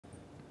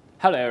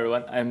Hello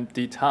everyone, I'm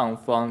Di Tang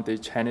from the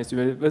Chinese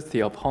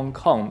University of Hong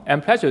Kong.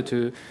 I'm pleasure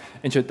to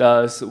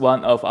introduce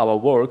one of our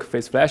work,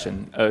 face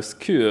flashing, a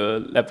secure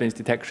Liveness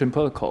detection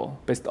protocol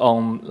based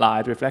on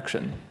light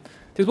reflection.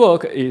 This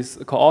work is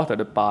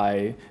co-authored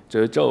by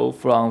Zhe Zhou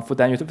from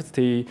Fudan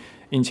University,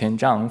 Yingqian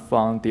Zhang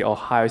from the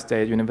Ohio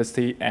State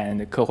University,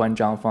 and Kehuan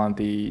Zhang from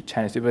the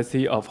Chinese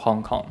University of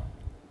Hong Kong.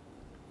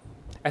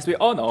 As we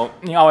all know,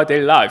 in our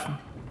daily life,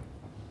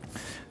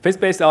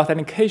 face-based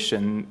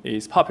authentication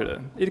is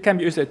popular. It can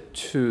be used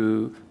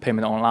to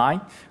payment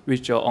online,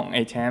 withdraw on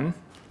ATM,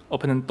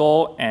 open the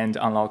door, and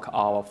unlock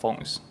our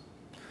phones.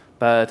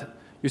 But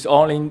use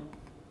only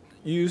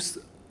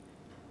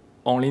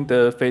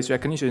the face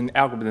recognition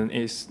algorithm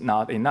is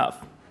not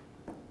enough,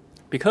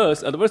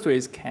 because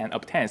adversaries can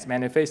obtain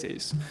many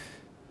faces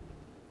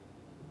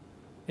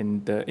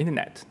in the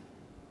internet.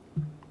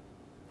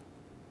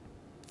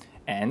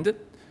 And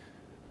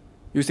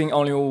using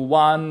only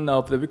one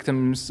of the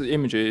victim's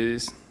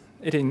images,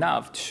 it is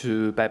enough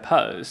to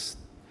bypass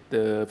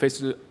the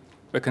face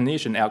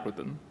recognition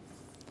algorithm.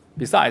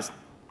 Besides,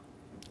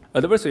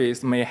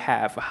 adversaries may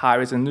have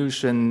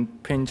high-resolution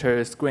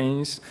printer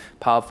screens,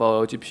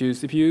 powerful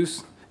GPUs,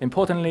 CPUs.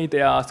 Importantly,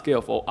 they are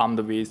skillful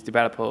armed with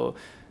developer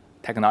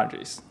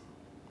technologies.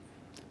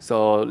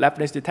 So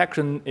Liveness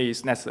detection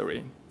is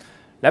necessary.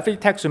 Liveness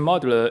detection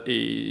modular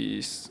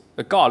is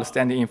a guard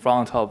standing in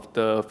front of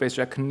the face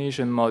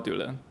recognition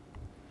modular.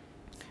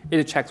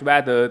 It checks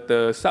whether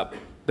the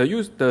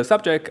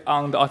subject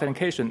on the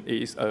authentication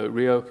is a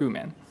real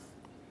human.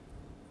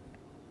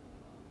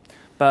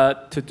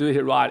 But to do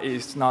it right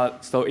is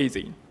not so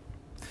easy.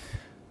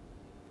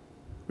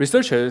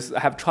 Researchers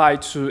have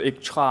tried to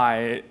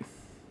extract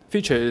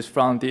features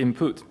from the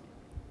input.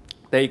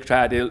 They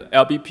extract the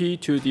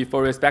LBP to the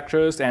Fourier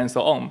specters and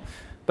so on.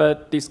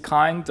 But this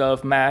kind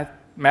of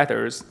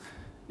methods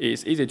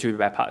is easy to be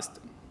bypassed.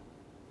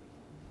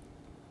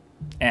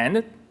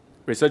 And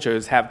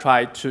researchers have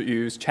tried to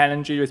use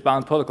challenging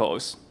response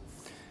protocols.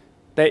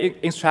 They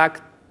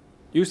instruct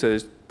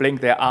users blink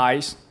their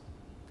eyes,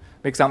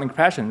 make some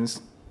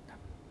impressions,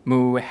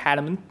 move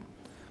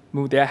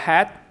their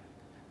head,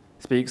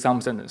 speak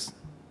some sentence.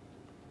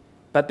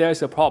 But there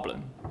is a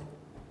problem.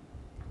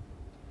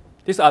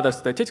 These are the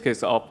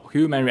statistics of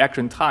human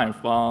reaction time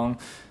from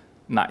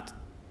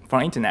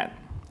internet.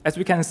 As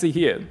we can see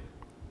here,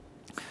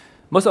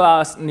 most of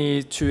us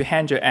need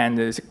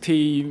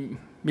 260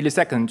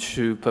 milliseconds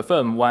to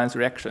perform one's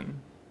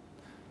reaction.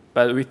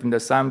 But within the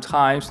same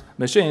time,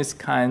 machines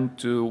can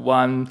do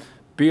 1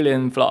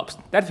 billion flops.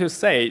 That is to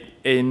say,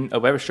 in a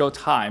very short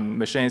time,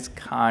 machines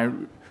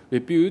can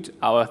rebuild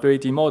our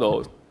 3D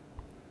model,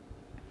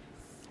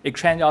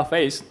 exchange our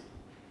face,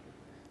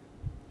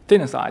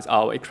 synthesize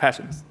our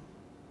expressions.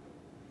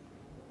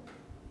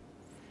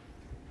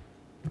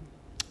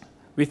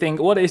 We think,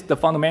 what is the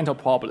fundamental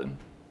problem?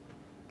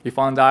 We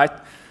find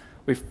that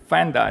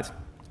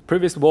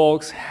previous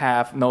works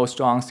have no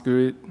strong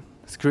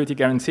security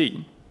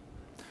guarantee.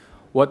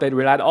 What they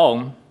relied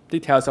on,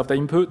 details of the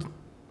input,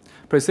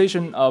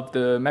 precision of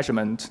the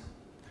measurement,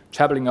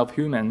 traveling of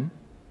human,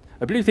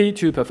 ability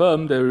to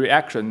perform the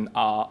reaction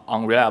are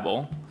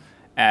unreliable,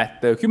 as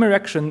the human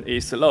reaction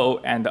is slow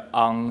and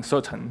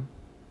uncertain.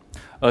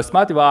 A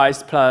smart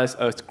device plus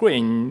a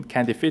screen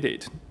can defeat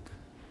it.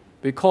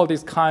 We call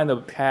this kind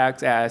of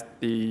attacks as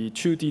the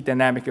 2D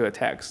dynamic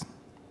attacks.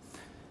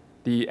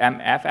 The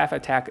MFF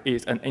attack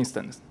is an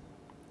instance.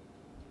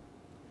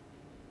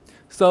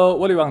 So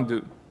what do we want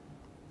to do?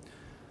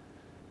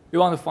 We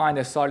want to find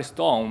a solid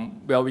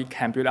stone where we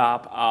can build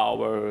up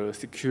our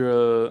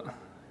secure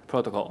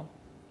protocol.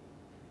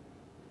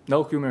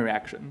 No human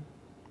reaction.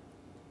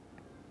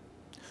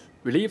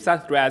 Relieve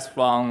such threats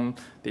from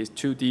these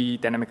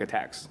 2D dynamic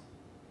attacks.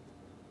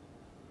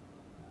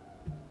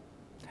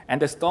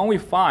 And the stone we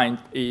find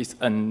is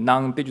a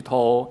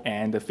non-digital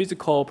and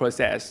physical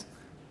process,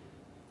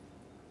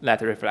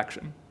 light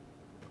reflection.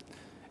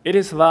 It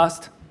is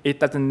fast, it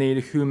doesn't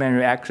need human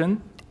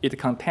reaction, it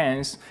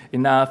contains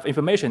enough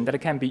information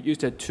that can be used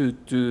to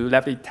do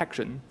level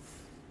detection.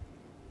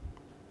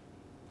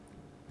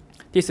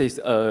 This is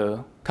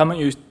a common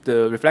used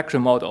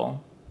reflection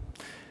model.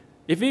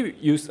 If we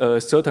use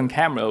a certain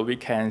camera, we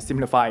can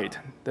simplify it.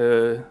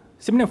 The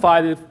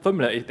simplified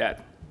formula is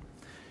that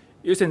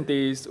using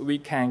this, we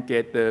can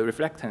get the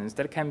reflectance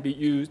that can be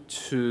used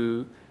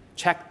to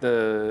check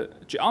the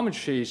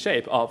geometry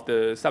shape of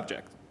the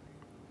subject.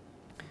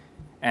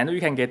 And we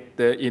can get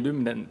the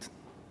illuminant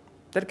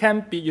that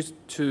can be used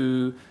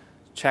to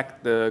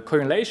check the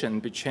correlation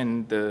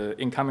between the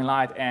incoming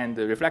light and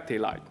the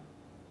reflected light.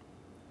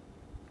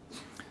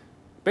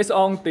 Based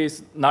on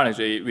this knowledge,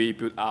 we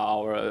built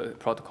our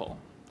protocol.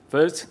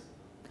 First,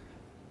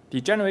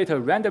 the generator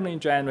randomly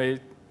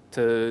generates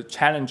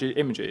challenging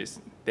images.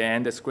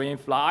 Then the screen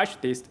flashes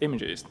these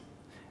images.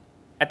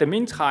 At the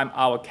meantime,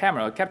 our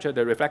camera captures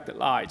the reflected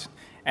light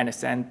and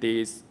sends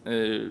these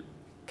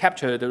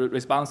capture the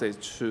responses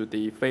to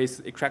the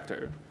face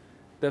extractor.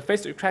 The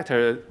face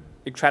extractor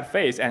extracts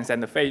face and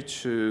sends the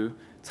face to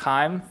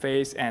time,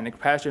 face, and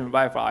expression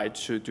Wi-Fi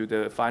to do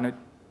the final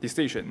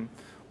decision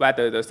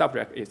whether the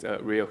subject is a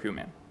real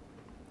human.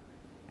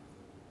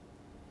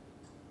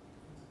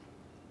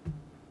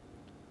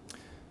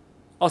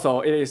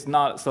 Also, it is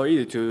not so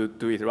easy to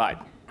do it right.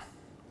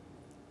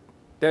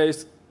 There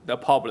is the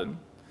problem.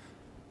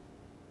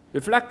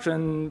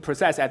 Reflection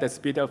processes at the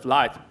speed of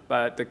light,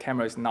 but the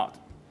camera is not.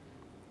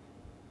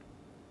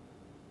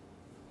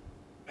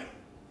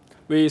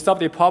 We solve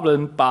the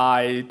problem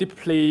by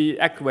deeply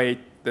activate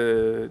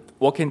the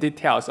working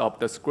details of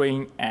the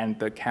screen and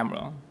the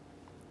camera.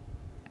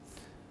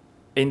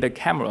 In the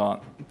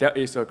camera, there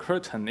is a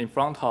curtain in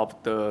front of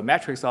the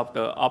matrix of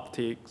the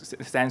optic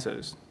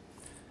sensors.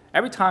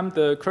 Every time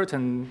the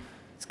curtain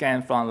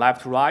scans from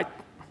left to right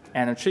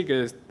and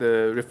triggers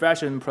the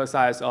reflection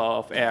process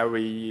of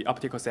every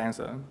optical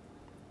sensor.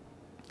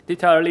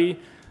 Literally,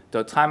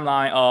 the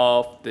timeline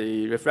of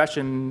the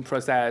reflection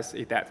process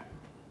is that.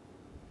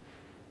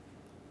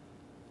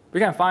 We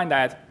can find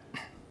that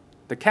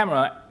the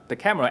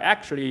camera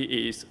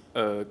actually is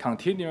a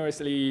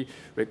continuously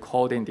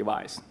recording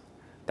device.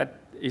 That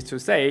is to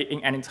say,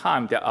 in any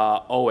time, there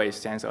are always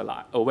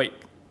sensors awake,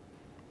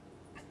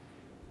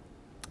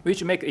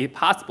 which makes it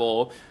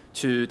possible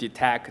to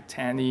detect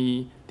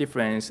any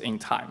difference in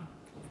time.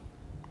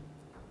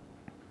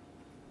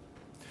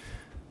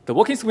 The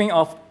working swing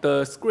of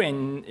the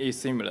screen is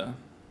similar.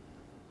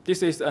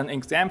 This is an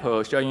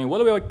example showing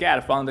what we'll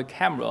get from the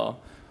camera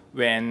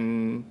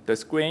when the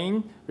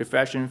screen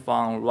reflection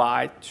from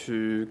white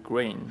to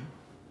green.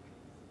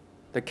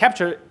 The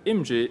captured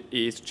image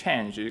is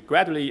changed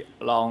gradually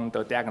along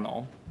the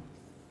diagonal.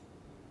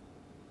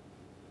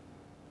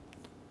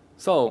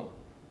 So,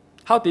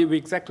 how did we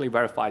exactly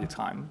verify the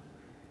time?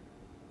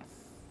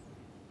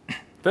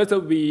 First,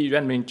 we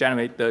randomly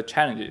generate the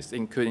challenges,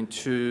 including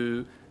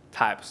two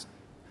types: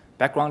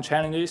 background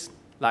challenges,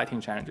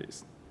 lighting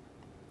challenges.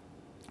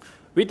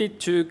 We did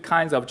two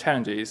kinds of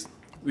challenges.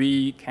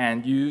 We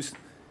can use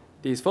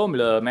this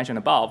formula mentioned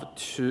above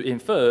to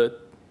infer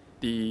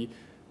the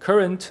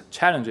current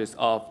challenges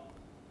of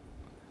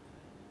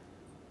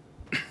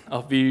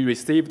the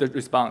received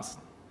response.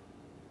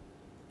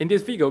 In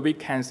this figure, we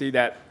can see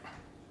that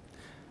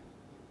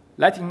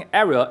lighting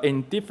area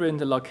in different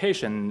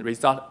locations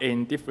result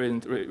in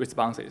different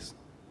responses.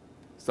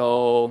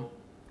 So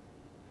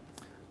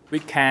we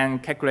can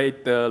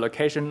calculate the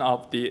location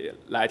of the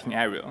lighting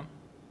area.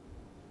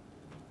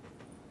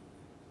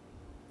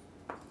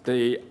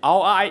 The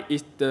RI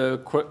is the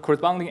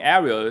corresponding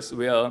areas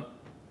where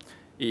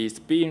it's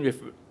being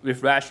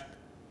refreshed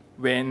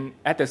when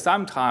at the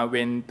same time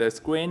when the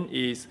screen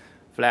is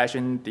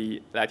flashing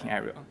the lighting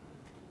area.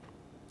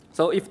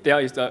 So if there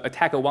is an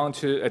attacker want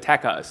to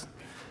attack us,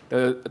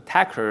 the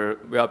attacker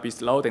will be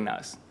slower than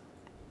us.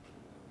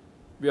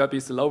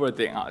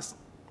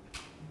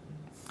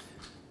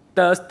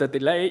 Does the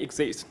delay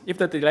exist? If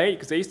the delay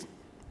exists,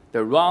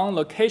 the wrong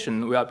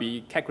location will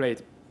be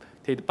calculated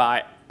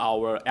by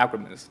our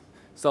algorithms.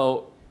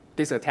 So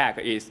this attack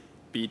is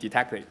be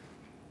detected.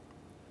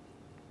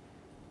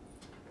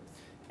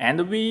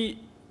 And we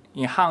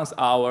enhance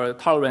our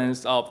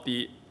tolerance of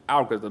the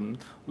algorithm.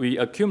 We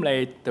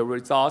accumulate the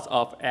results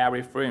of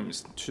every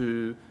frames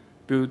to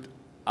build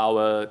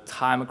our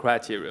time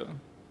criteria.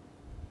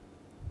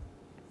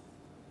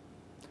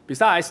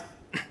 Besides,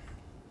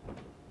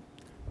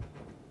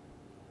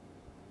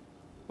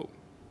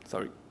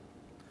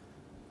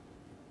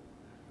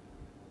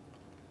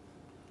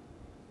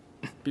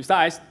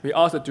 Besides, we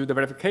also do the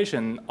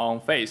verification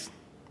on face.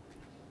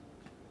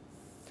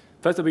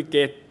 First, we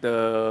get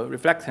the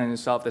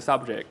reflectance of the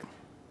subject.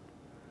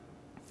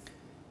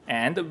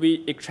 And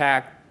we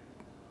abstract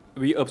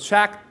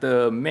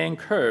the main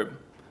curve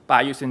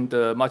by using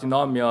the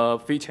multinomial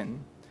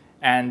fitting.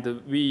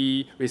 And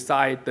we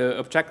recite the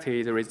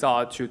objective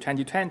result to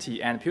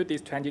 2020 and put this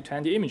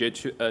 2020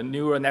 image to a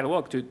neural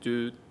network to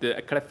do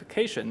the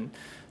classification,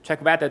 check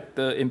whether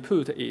the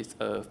input is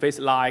a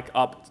face-like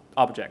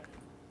object.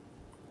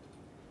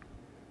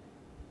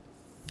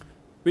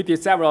 We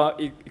did several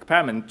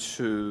experiments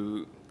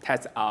to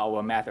test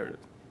our method.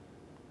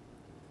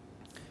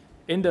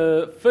 In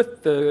the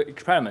first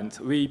experiment,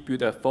 we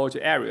built a forge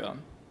area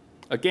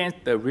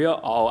against the real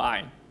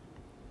ROI.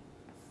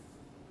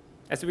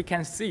 As we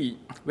can see,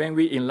 when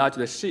we enlarge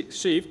the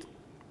shift,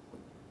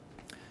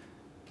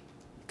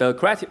 the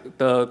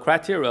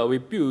criteria we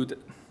build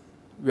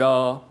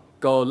will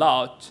go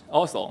large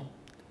also.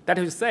 That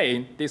is to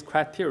say, this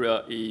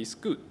criteria is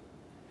good.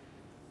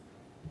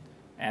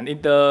 And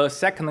in the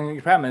second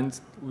experiment,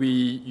 we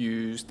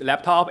used the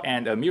laptop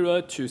and a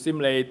mirror to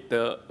simulate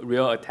the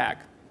real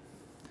attack.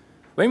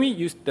 When we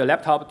use the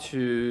laptop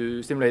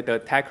to simulate the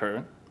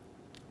attacker,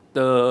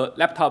 the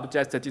laptop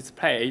just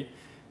displays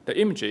the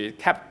image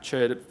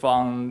captured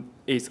from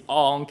its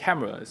own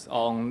cameras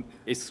on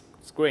its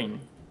screen.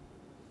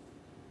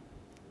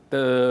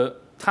 The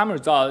time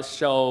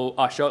results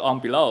are shown on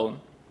below.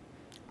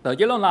 The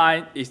yellow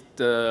line is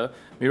the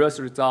mirror's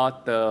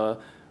result. The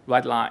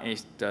white line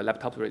is the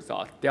laptop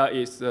result. There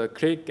is a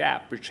clear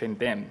gap between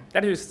them.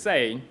 That is to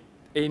say,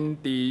 in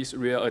this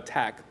real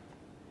attack,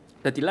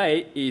 the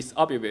delay is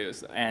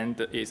obvious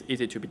and is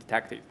easy to be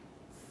detected.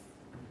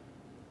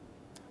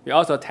 We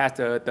also test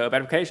the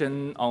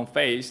verification on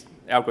face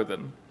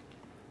algorithm.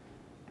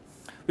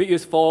 We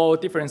use 4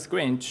 different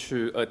screens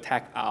to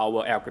attack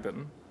our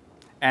algorithm.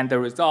 And the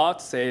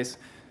result says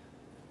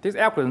this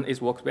algorithm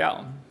works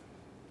well.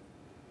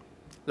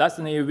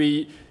 Lastly,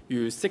 we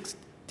use 6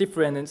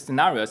 different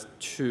scenarios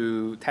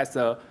to test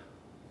our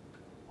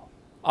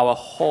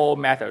whole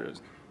method.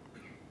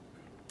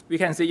 We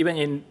can see even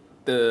in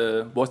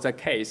the worst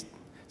case,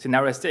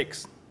 scenario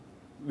 6,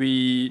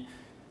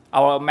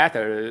 our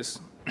methods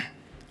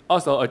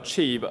also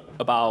achieve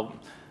about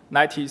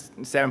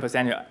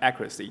 97%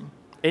 accuracy.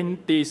 In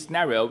this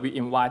scenario, we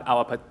invite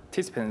our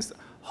participants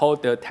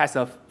hold the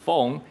tester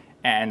phone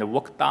and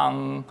walk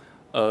down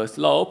a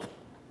slope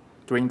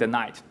during the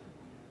night.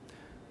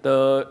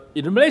 The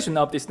illumination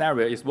of this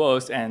scenario is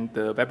worse and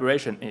the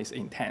vibration is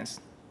intense,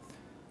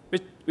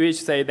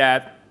 which say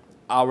that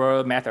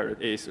our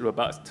method is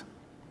robust.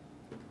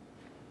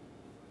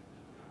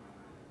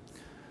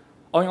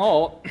 All in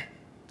all,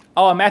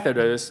 our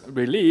methods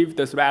relieve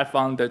the threat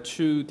from the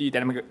 2D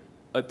dynamic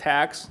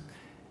attacks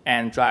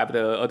and drive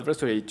the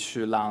adversary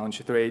to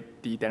launch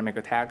 3D dynamic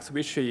attacks,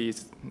 which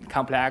is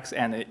complex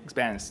and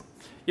expensive,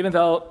 even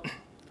though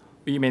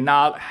we may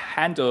not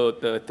handle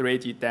the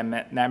 3D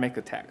dynamic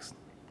attacks.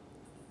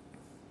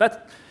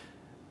 But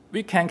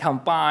we can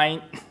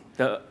combine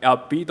the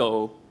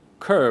albedo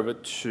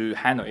curve to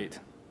handle it,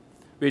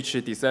 which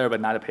deserves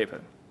another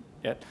paper.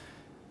 Yeah.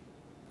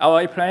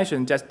 Our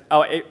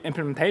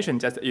implementation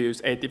just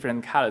uses 8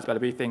 different colors, but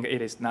we think it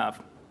is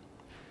enough.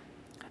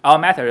 Our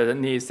method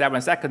needs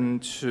 7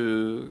 seconds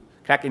to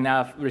collect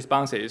enough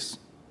responses.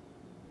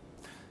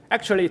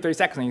 Actually, 3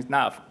 seconds is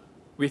enough.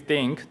 We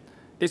think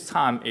this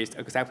time is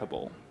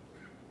acceptable.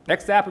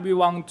 Next step, we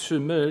want to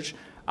merge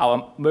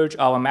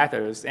our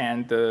methods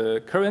and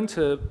the current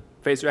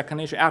face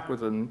recognition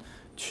algorithm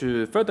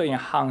to further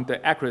enhance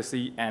the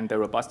accuracy and the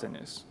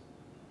robustness.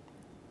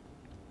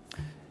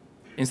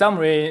 In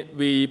summary,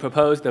 we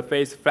propose the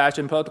face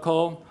flashing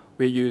protocol.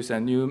 We use a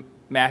new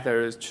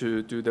methods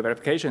to do the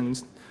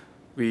verifications.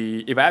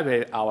 We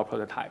evaluate our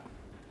prototype.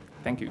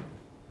 Thank you.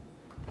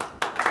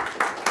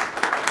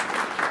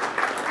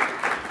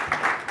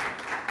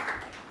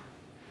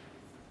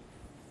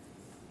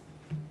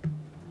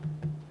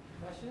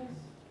 Questions?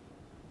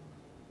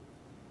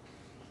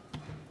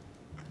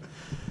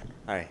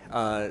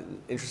 Hi,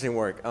 interesting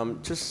work.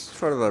 Just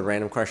sort of a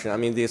random question. I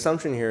mean, the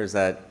assumption here is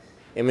that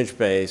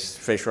image-based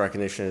facial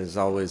recognition is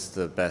always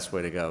the best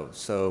way to go.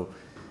 So,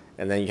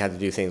 and then you have to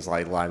do things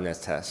like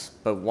Liveness tests.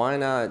 But why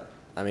not?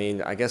 I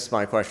mean, I guess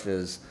my question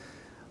is,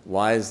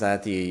 why is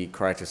that the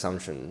correct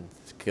assumption?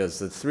 Because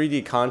the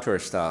 3D contour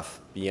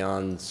stuff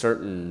beyond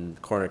certain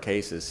corner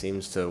cases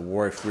seems to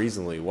work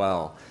reasonably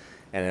well.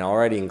 And it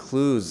already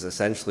includes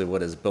essentially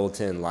what is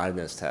built-in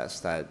Liveness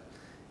tests that,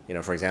 you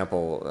know, for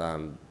example,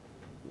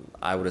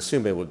 I would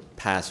assume it would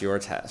pass your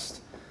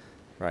test,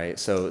 right?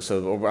 So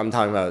I'm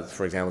talking about,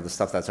 for example, the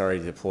stuff that's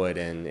already deployed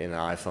in an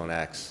iPhone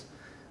X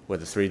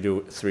with the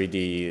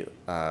 3D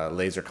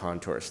laser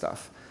contour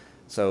stuff.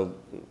 So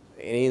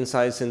any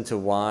insights into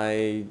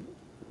why,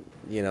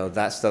 you know,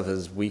 that stuff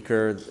is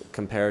weaker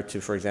compared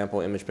to, for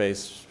example,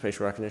 image-based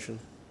facial recognition?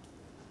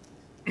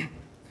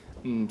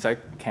 So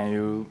can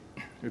you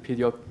repeat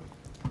your?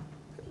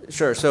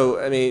 Sure. So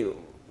I mean,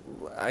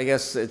 I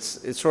guess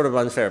it's sort of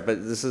unfair,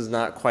 but this is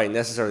not quite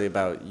necessarily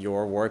about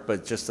your work,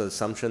 but just the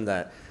assumption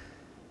that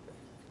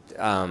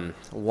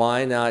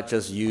why not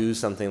just use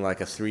something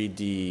like a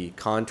 3D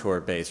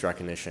contour-based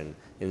recognition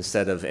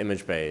instead of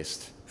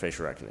image-based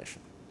facial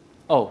recognition?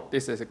 Oh,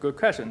 this is a good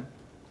question.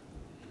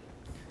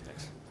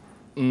 Thanks.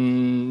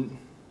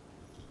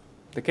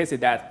 The case is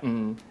that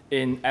in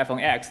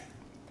iPhone X,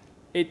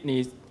 it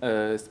needs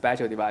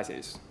special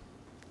devices.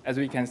 As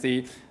we can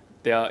see,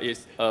 there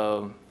is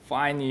a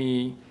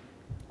finely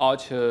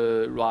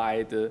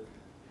ultra-wide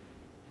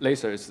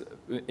lasers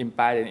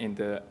embedded in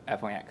the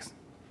iPhone X,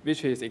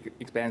 which is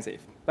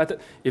expensive.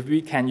 But if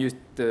we can use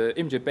the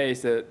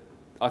image-based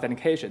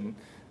authentication,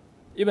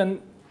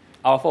 even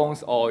our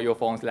phones or your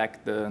phones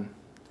like the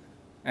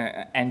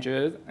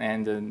Android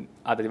and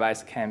other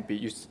devices can be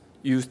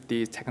use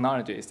these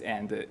technologies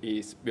and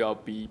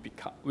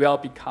will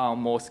become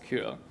more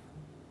secure.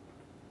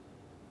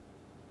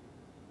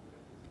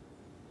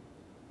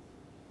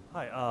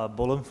 Hi,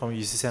 Bolin from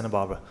UC Santa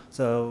Barbara.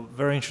 So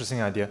very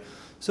interesting idea.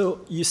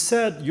 So you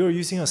said you're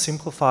using a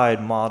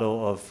simplified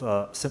model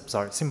of,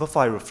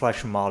 simplified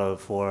reflection model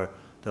for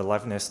the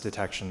liveness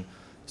detection.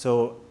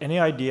 So any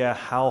idea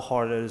how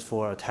hard it is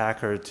for an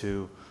attacker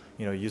to,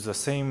 use the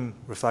same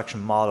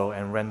reflection model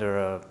and render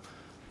a,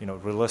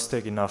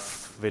 realistic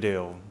enough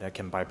video that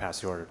can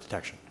bypass your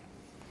detection?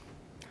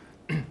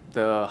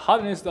 The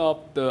hardness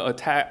of the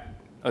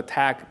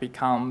attack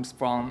becomes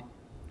from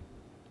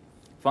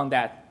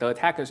that the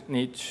attackers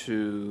need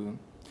to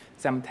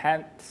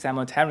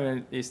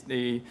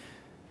simultaneously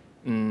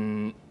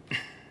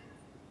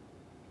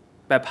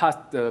bypass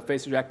the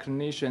face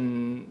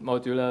recognition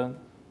modular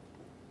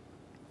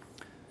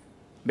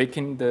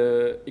making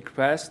the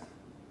expressions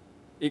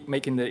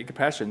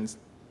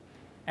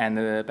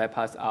and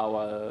bypass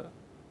our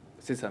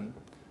system.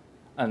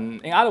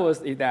 And in other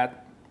words, is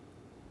that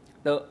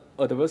the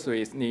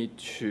adversaries need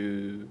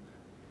to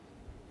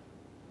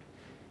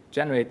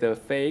generate the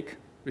fake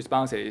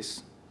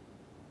responses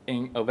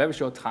in a very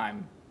short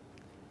time,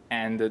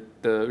 and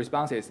the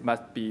responses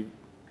must be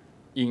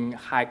in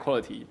high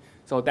quality.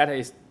 So that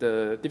is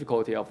the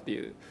difficulty of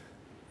the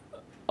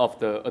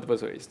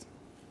adversaries.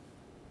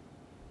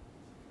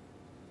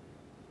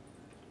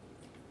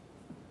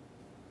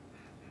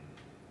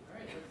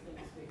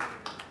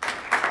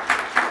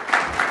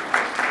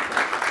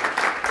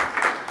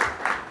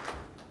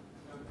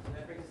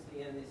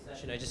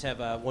 I just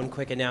have one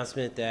quick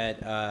announcement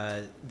that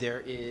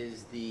there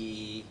is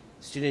the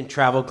student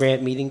travel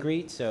grant meet and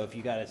greet. So if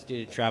you got a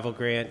student travel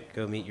grant,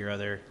 go meet your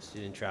other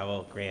student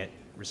travel grant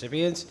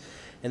recipients.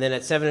 And then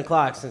at 7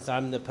 o'clock, since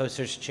I'm the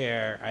posters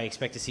chair, I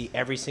expect to see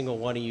every single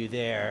one of you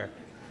there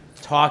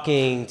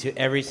talking to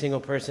every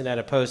single person at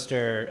a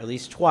poster at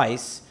least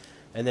twice,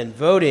 and then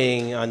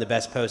voting on the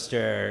best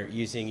poster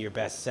using your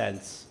best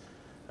sense,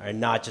 or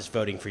not just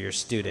voting for your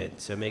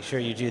student. So make sure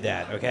you do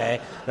that,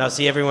 okay? And I'll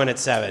see everyone at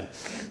 7.